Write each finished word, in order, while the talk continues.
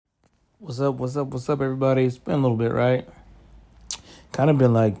What's up, everybody? It's been a little bit, right? Kind of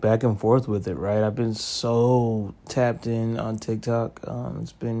been like back and forth with it, right? I've been so tapped in on TikTok.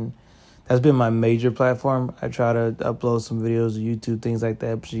 That's been my major platform. I try to upload some videos to YouTube, things like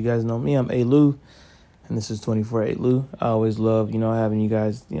that. But you guys know me, I'm A. Lou, and this is 24 8 Lou. I always love, having you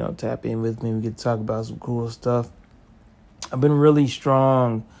guys, tap in with me. We get to talk about some cool stuff. I've been really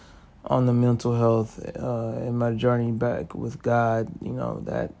strong on the mental health in my journey back with God,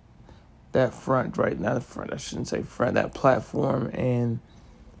 that front, right? Not the front, I shouldn't say front, that platform. And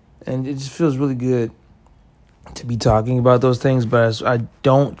it just feels really good to be talking about those things, but I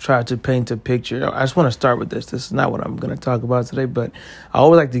don't try to paint a picture. I just want to start with this. This is not what I'm going to talk about today, but I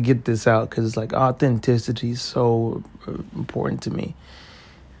always like to get this out because it's like authenticity is so important to me.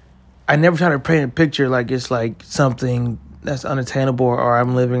 I never try to paint a picture like it's like something that's unattainable or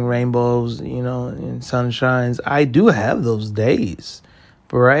I'm living rainbows, and sunshines. I do have those days.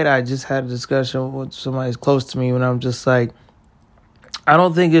 But right, I just had a discussion with somebody close to me when I'm just like, I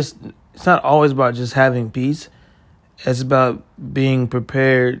don't think it's not always about just having peace. It's about being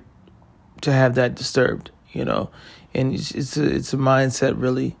prepared to have that disturbed, and it's a mindset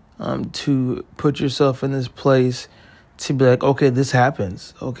really to put yourself in this place to be like, okay, this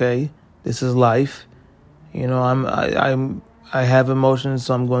happens, okay, this is life, I have emotions,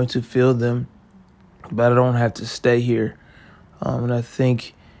 so I'm going to feel them, but I don't have to stay here. And I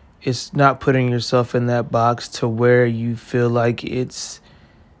think it's not putting yourself in that box to where you feel like it's,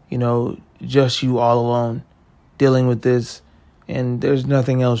 just you all alone dealing with this and there's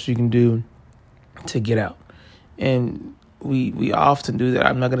nothing else you can do to get out. And we often do that.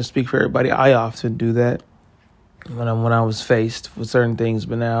 I'm not going to speak for everybody. I often do that when I was faced with certain things.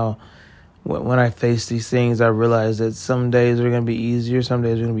 But now when I face these things, I realize that some days are going to be easier. Some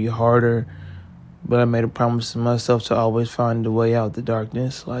days are going to be harder. But I made a promise to myself to always find a way out the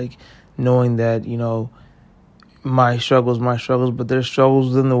darkness, like knowing that, my struggles, but there's struggles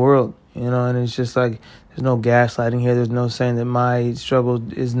within the world, and it's just like there's no gaslighting here. There's no saying that my struggle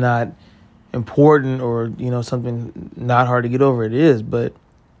is not important or, something not hard to get over. It is, but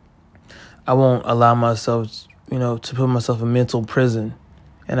I won't allow myself, to put myself in mental prison.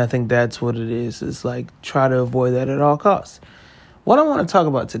 And I think that's what it is. It's like try to avoid that at all costs. What I want to talk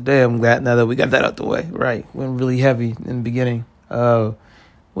about today, I'm glad now that we got that out the way, right? Went really heavy in the beginning.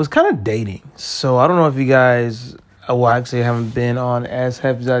 Was kind of dating. So I don't know if you guys, actually I haven't been on as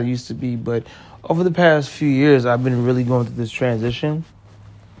heavy as I used to be, but over the past few years, I've been really going through this transition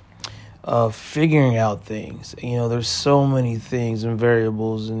of figuring out things. There's so many things and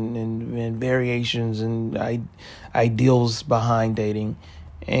variables and variations and ideals behind dating.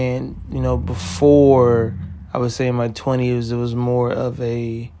 And, before, I would say in my 20s, it was more of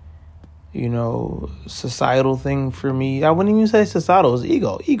a, societal thing for me. I wouldn't even say societal. It was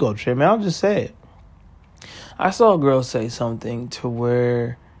ego trip, man. I'll just say it. I saw a girl say something to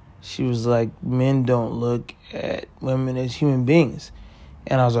where she was like, men don't look at women as human beings.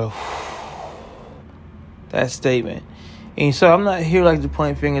 And I was like, that statement. And so I'm not here like to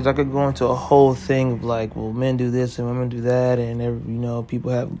point fingers. I could go into a whole thing of like, well, men do this and women do that. And,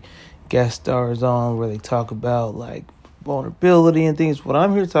 people have guest stars on where they talk about like vulnerability and things. What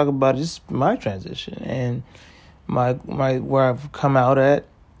I'm here to talk about is my transition and my where I've come out at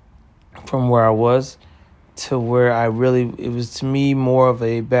from where I was to where it was to me more of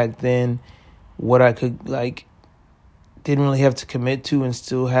a back then what I could like didn't really have to commit to and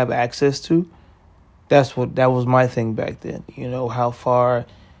still have access to. That was my thing back then. How far,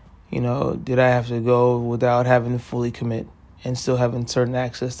 did I have to go without having to fully commit and still having certain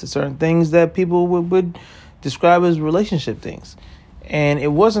access to certain things that people would describe as relationship things. And it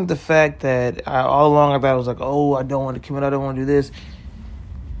wasn't the fact that all along I thought I was like, oh, I don't want to commit, I don't want to do this.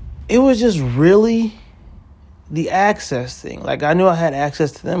 It was just really the access thing. Like I knew I had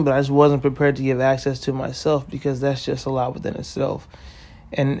access to them, but I just wasn't prepared to give access to myself because that's just a lot within itself.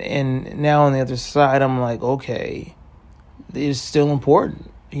 And now on the other side, I'm like, okay, it's still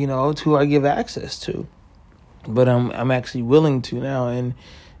important, to who I give access to. But I'm actually willing to now. And,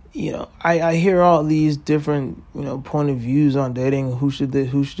 I hear all these different, point of views on dating. Who should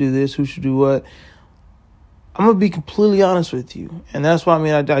do this, who should do what. I'm going to be completely honest with you. And that's why,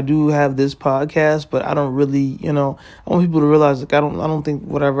 I do have this podcast, but I don't really, I want people to realize, like, I don't think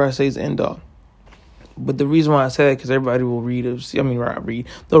whatever I say is end all. But the reason why I say it, because everybody will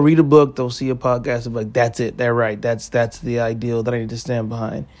they'll read a book, they'll see a podcast, and be like, that's it, they're right. That's the ideal that I need to stand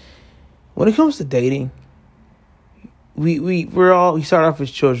behind. When it comes to dating, we start off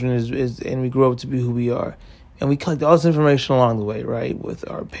as children and we grow up to be who we are. And we collect all this information along the way, right? With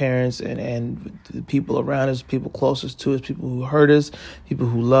our parents and the people around us, people closest to us, people who hurt us, people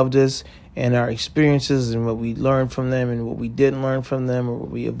who loved us, and our experiences and what we learned from them and what we didn't learn from them or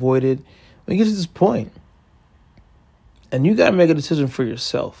what we avoided. We get to this point, and you got to make a decision for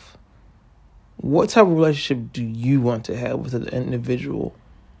yourself. What type of relationship do you want to have with an individual?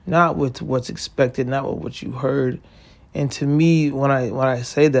 Not with what's expected, not with what you heard. And to me, when I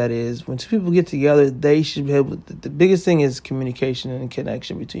say that is, when two people get together, they should be able to, the biggest thing is communication and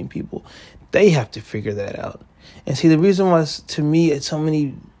connection between people. They have to figure that out. And see, the reason why, to me, so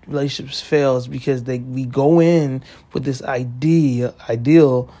many relationships fail is because we go in with this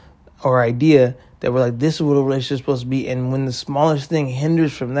ideal or idea that we're like, this is what a relationship is supposed to be. And when the smallest thing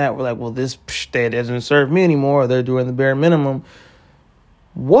hinders from that, we're like, well, that doesn't serve me anymore. Or they're doing the bare minimum.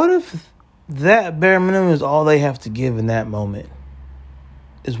 What if that bare minimum is all they have to give in that moment,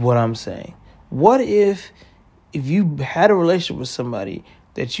 is what I'm saying. What if you had a relationship with somebody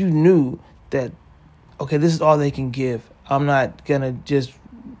that you knew that, okay, this is all they can give. I'm not going to just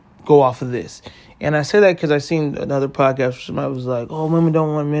go off of this. And I say that because I seen another podcast where somebody was like, oh, women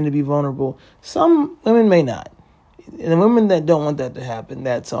don't want men to be vulnerable. Some women may not. And the women that don't want that to happen,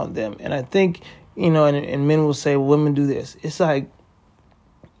 that's on them. And I think, and men will say, well, women do this. It's like,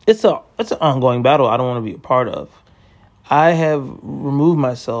 it's an ongoing battle I don't want to be a part of. I have removed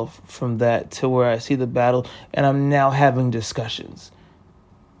myself from that to where I see the battle, and I'm now having discussions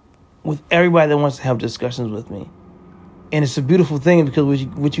with everybody that wants to have discussions with me. And it's a beautiful thing because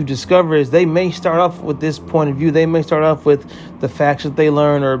what you discover is they may start off with this point of view. They may start off with the facts that they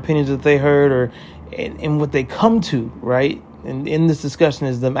learned or opinions that they heard and what they come to, right? And in this discussion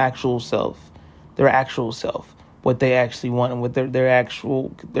is their actual self. What they actually want and what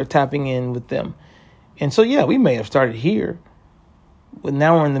they're tapping in with them. And so, yeah, we may have started here, but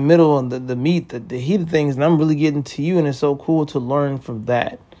now we're in the middle and the meat, the heat of things, and I'm really getting to you, and it's so cool to learn from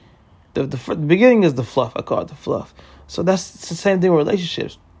that. The beginning is the fluff. I call it the fluff. So that's the same thing with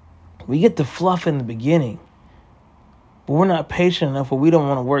relationships. We get the fluff in the beginning, but we're not patient enough, or we don't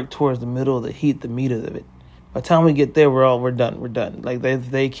want to work towards the middle of the heat, the meat of it. By the time we get there, we're done. Like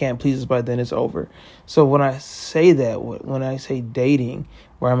they can't please us by then, it's over. So when I say that, when I say dating,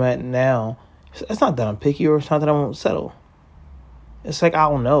 where I'm at now, it's not that I'm picky or it's not that I won't settle. It's like I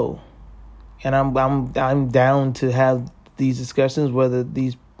don't know, and I'm down to have these discussions, whether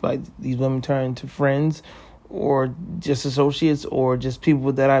these women turn into friends, or just associates, or just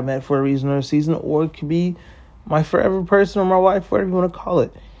people that I met for a reason or a season, or it could be my forever person or my wife, whatever you want to call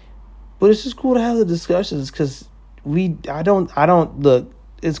it. But it's just cool to have the discussions because I don't look,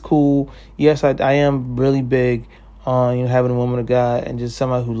 it's cool. Yes, I am really big on, having a woman of God and just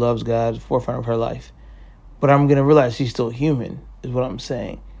somebody who loves God at the forefront of her life. But I'm going to realize she's still human, is what I'm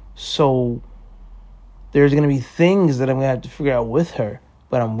saying. So there's going to be things that I'm going to have to figure out with her,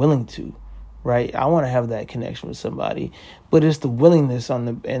 but I'm willing to, right? I want to have that connection with somebody, but it's the willingness on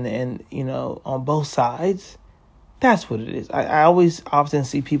on both sides. That's what it is. I always often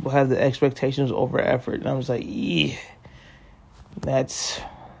see people have the expectations over effort. And I'm just like, yeah, that's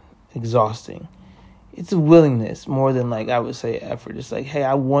exhausting. It's a willingness more than I would say effort. It's like, hey,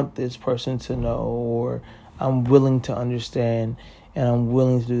 I want this person to know, or I'm willing to understand, and I'm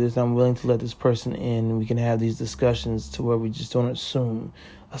willing to do this. I'm willing to let this person in, and we can have these discussions to where we just don't assume.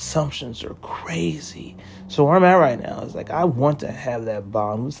 Assumptions are crazy. So where I'm at right now is I want to have that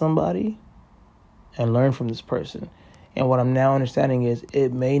bond with somebody and learn from this person. And what I'm now understanding is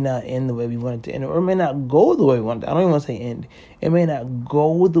it may not end the way we want it to end, or it may not go the way we want it. I don't even want to say end. It may not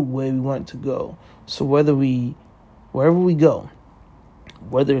go the way we want it to go. So wherever we go,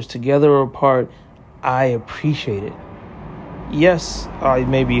 whether it's together or apart, I appreciate it. Yes, I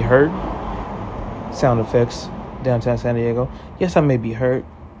may be hurt. Sound effects, downtown San Diego. Yes, I may be hurt.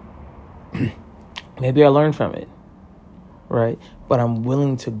 Maybe I learned from it, right? But I'm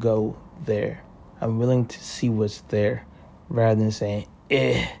willing to go there. I'm willing to see what's there rather than saying,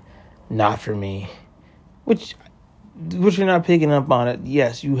 not for me. Which you're not picking up on it.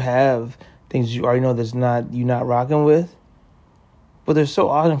 Yes, you have things you already know you're not rocking with. But there's so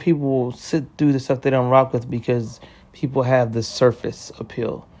often people will sit through the stuff they don't rock with because people have the surface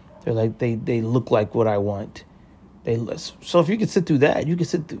appeal. They're like, they look like what I want. So if you can sit through that, you can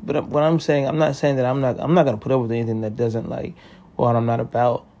sit through. But what I'm saying, I'm not saying that I'm not going to put up with anything that doesn't what I'm not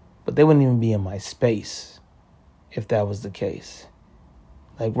about. But they wouldn't even be in my space if that was the case.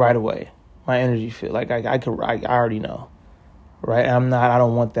 Right away, my energy feel I already know, right? I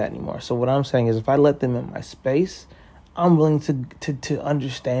don't want that anymore. So what I'm saying is, if I let them in my space, I'm willing to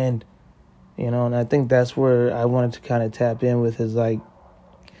understand, and I think that's where I wanted to kind of tap in with is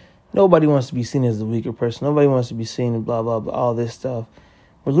Nobody wants to be seen as the weaker person. Nobody wants to be seen and blah, blah, blah, all this stuff.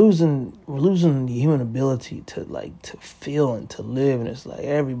 We're losing the human ability to feel and to live. And it's like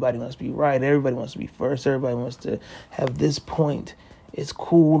everybody wants to be right. Everybody wants to be first. Everybody wants to have this point. It's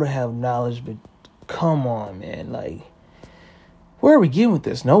cool to have knowledge, but come on, man. Like, where are we getting with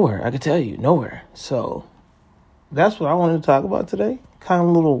this? Nowhere. I can tell you, nowhere. So that's what I wanted to talk about today. Kind of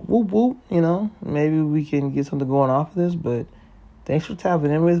a little whoop whoop, Maybe we can get something going off of this, but thanks for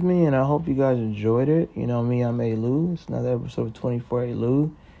tapping in with me, and I hope you guys enjoyed it. You know me, I'm A. Lou. It's another episode of 24 A.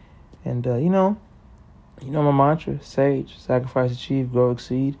 Lou. And, you know my mantra, Sage, sacrifice, achieve, grow,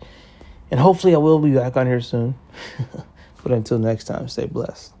 exceed. And hopefully I will be back on here soon. But until next time, stay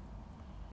blessed.